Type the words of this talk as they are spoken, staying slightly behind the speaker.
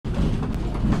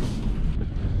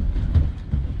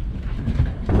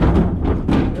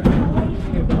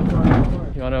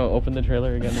open the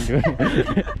trailer again and do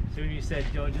it? So when you said,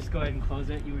 "Joe, just go ahead and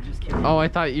close it," you were just kidding. Oh, I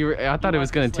thought it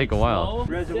was gonna take a while.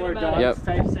 Reservoir Dogs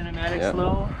type cinematic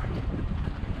slow.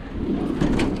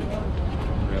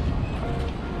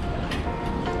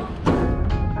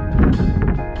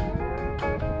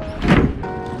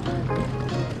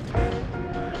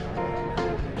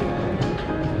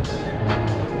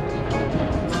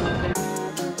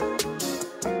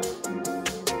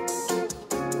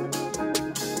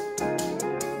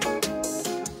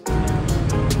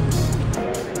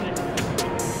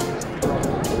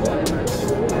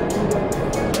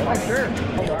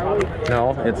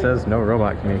 No, it says no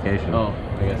robot communication. Oh,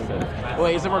 I guess so.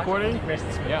 Wait, is it recording?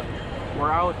 Yeah.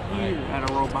 We're out here at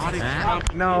a robotics club.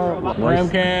 No.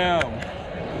 Cam.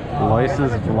 Lloyds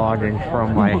is vlogging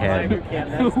from my head.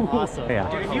 That's awesome. Yeah.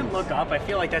 Dude, if you look up, I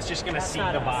feel like that's just gonna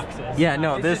seat the boxes. Yeah,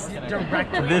 no, this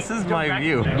is my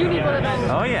view.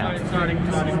 Oh yeah.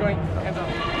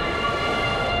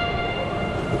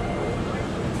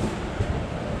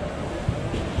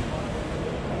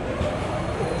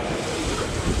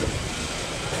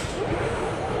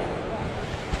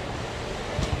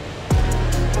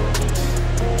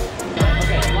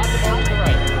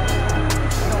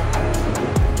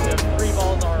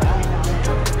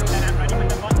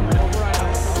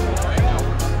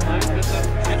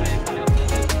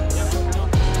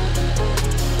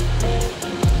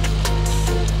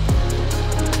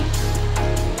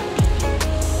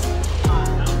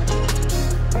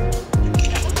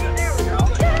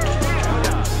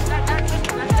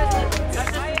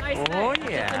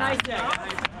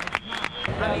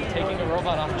 Taking a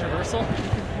robot off traversal.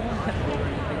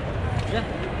 Yeah.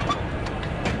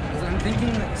 I'm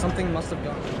thinking that something must have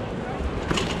gone.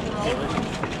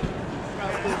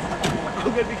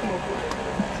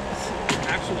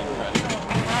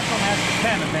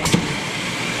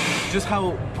 Just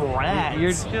how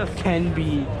brats can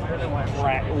be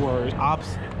brat or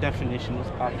ops definition is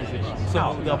opposition.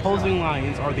 So the opposing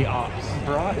lines are the ops.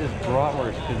 Brat is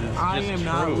bratwurst because it's I am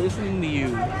not listening to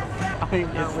you.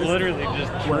 It's literally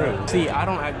just true. See, I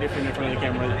don't act different in front of the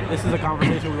camera. This is a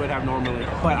conversation we would have normally,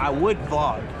 but I would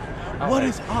vlog. What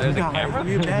is up, guys?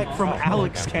 We're back from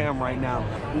Alex Cam right now.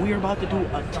 We are about to do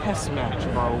a test match,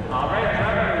 bro. Okay.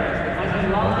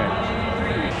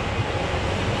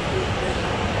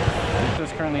 This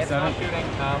is currently 7.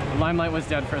 The limelight was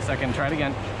dead for a second. Try it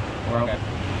again. We're okay.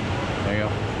 There you go.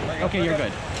 Okay, you're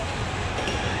good.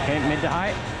 Okay, mid to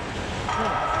high.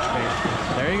 Okay.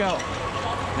 There you go.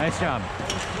 Nice job.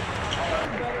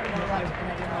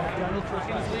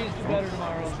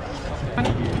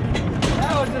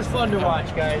 That was just fun to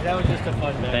watch, guys. That was just a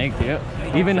fun match. Thank you.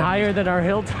 Even higher than our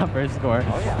Hilltopper score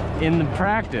in the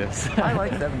practice. I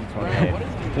like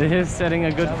 720. This is setting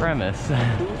a good premise.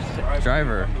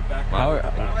 Driver,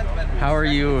 how are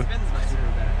you?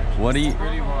 What do you?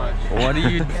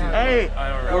 Hey,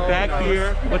 we're back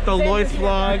here with the Lloyds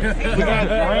vlog. We got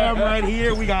Graham right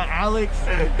here. We got Alex.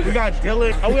 We got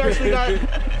Dylan. And we actually got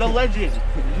the legend,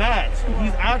 Matt.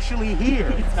 He's actually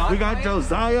here. We got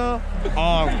Josiah.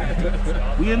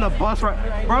 We in the bus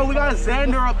right. Bro, we got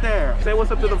Xander up there. Say what's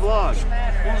up to the vlog.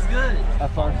 What's good?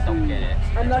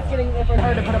 I'm not getting it for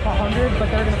her to put up 100, but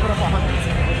they're gonna put up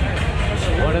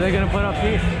 100. What are they gonna put up,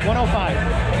 Pete? 105.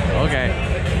 Okay.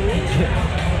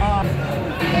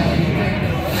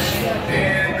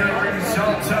 And the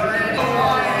results are in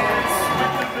Alliance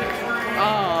with the victory.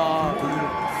 Oh,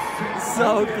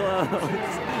 so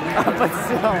close. But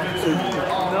still,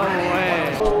 no way.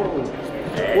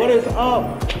 What is up?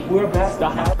 We're back.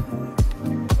 Stop.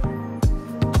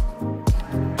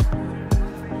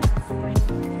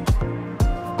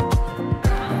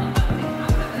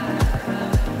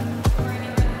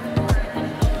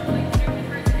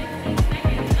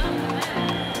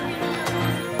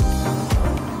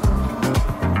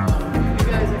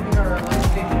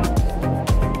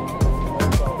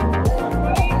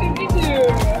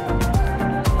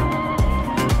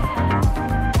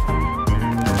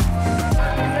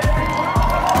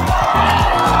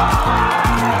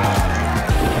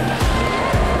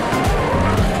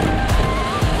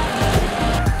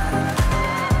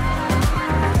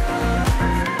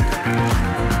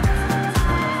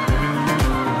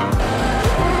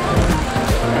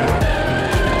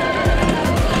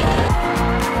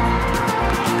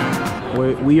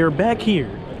 We are back here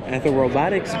at the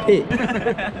robotics pit. We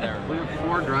have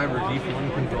 4 drivers, each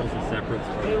one controls a separate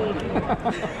sport.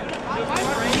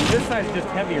 This side's just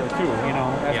heavier too, you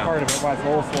know. That's part of it, why it's a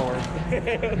little slower.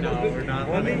 No, we're not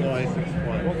letting Lloyds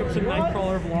explain. Welcome to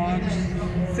KnightKrawler vlogs.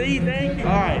 See, thank you.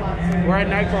 Alright, we're at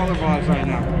KnightKrawler vlogs right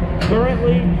now.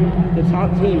 Currently, the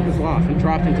top team has lost and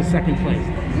dropped into second place.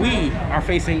 We are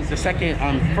facing the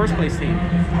first place team.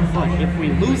 But if we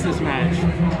lose this match,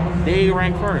 they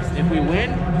rank first. If we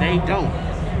win, they don't.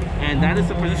 And that is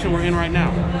the position we're in right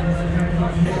now.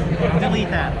 Delete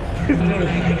that.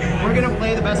 We're gonna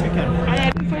play the best we can. I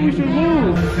didn't say we should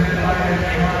lose.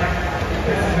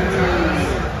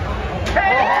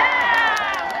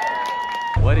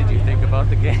 What did you think about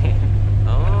the game?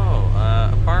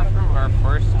 Apart from our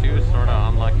first 2 sort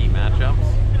of unlucky matchups,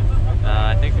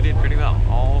 I think we did pretty well.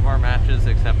 All of our matches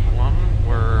except one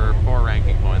were 4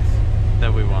 ranking points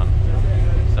that we won.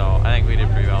 So I think we did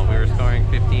pretty well. We were scoring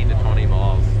 15 to 20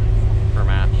 balls per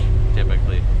match,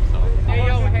 typically. So. Hey,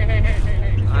 yo, hey.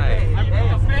 Hi.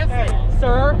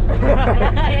 Sir?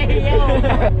 Hey, yo.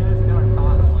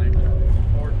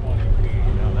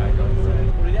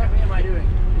 What exactly am I doing?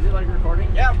 Is it like recording?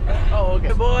 Yep. Oh, okay.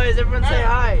 Hey boys, everyone say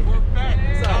hi.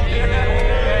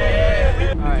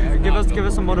 Alright, give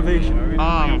us some motivation.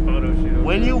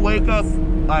 When you wake up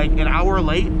like an hour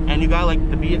late and you got like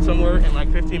to be somewhere in like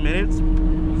 15 minutes,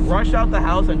 rush out the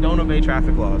house and don't obey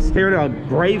traffic laws. Here's a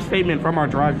grave statement from our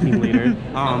drive team leader.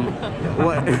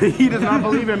 He does not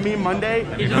believe in Meme Monday.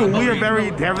 We are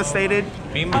very devastated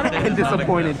and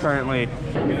disappointed currently.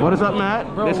 What is up, Matt?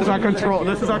 This is our control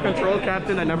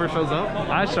captain that never shows up.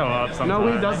 I show up sometimes. No,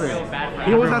 he doesn't.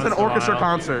 He was at an orchestra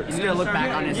concert. He's gonna look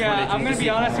back on his footage. I'm gonna be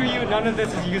honest with you, none of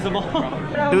this is usable.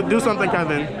 Do something,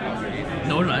 Kevin.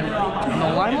 No limelight.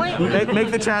 No limelight?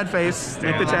 Make the Chad face.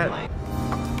 Make the Chad.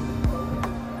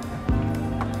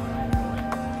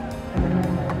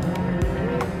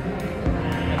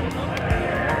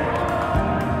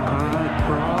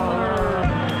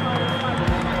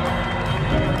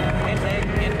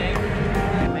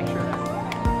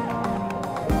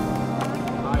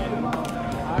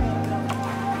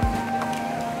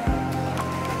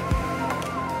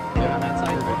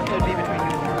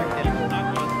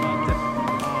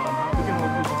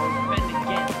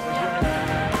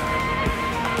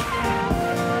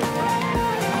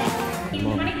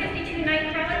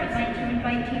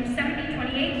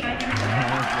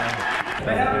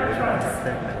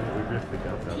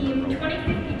 Team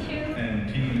 2052 And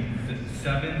team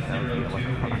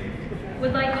 7028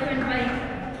 would like to invite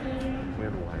team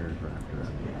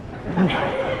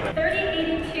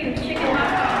 3082 Chicken Hot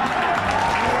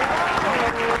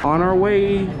Dog. On our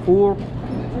way for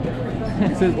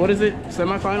what is it?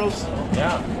 Semifinals?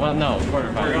 Yeah. Well, no,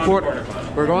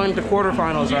 quarterfinals. We're going to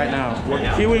quarterfinals right now. We're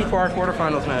queuing for our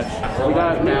quarterfinals match. We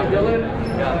got me and Dylan. We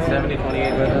got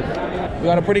 70-28 with us. We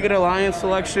got a pretty good alliance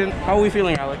selection. How are we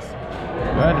feeling, Alex?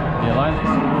 Good. The alliance is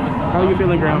smooth. How are you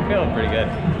feeling, Graham? I'm feeling pretty good.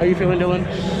 How are you feeling, Dylan?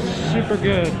 Super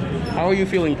good. How are you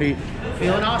feeling, Pete?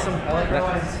 Feeling awesome. I like our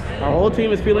lines. Our whole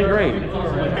team is feeling great.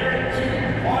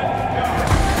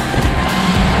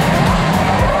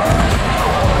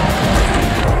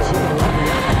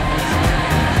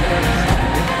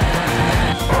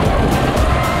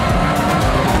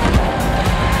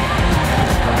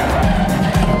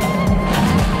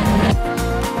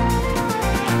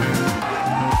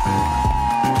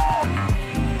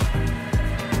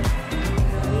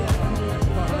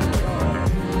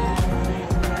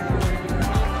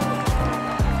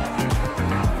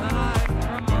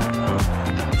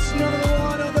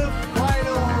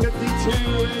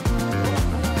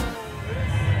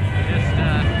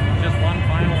 Just one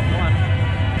final one.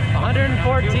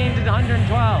 114 to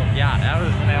 112. Yeah, that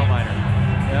was the nail biter.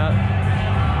 Yeah.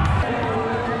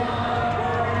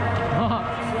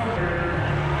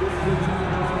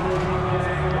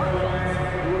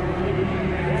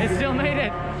 It still made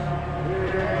it.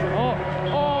 Oh.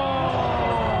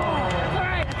 It's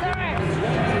alright, it's alright.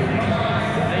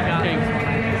 They got it.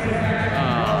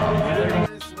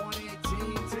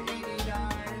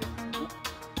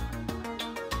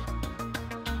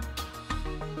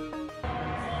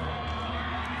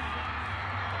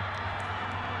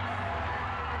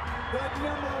 The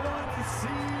number 1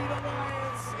 seed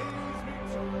alliance is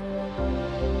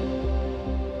victorious.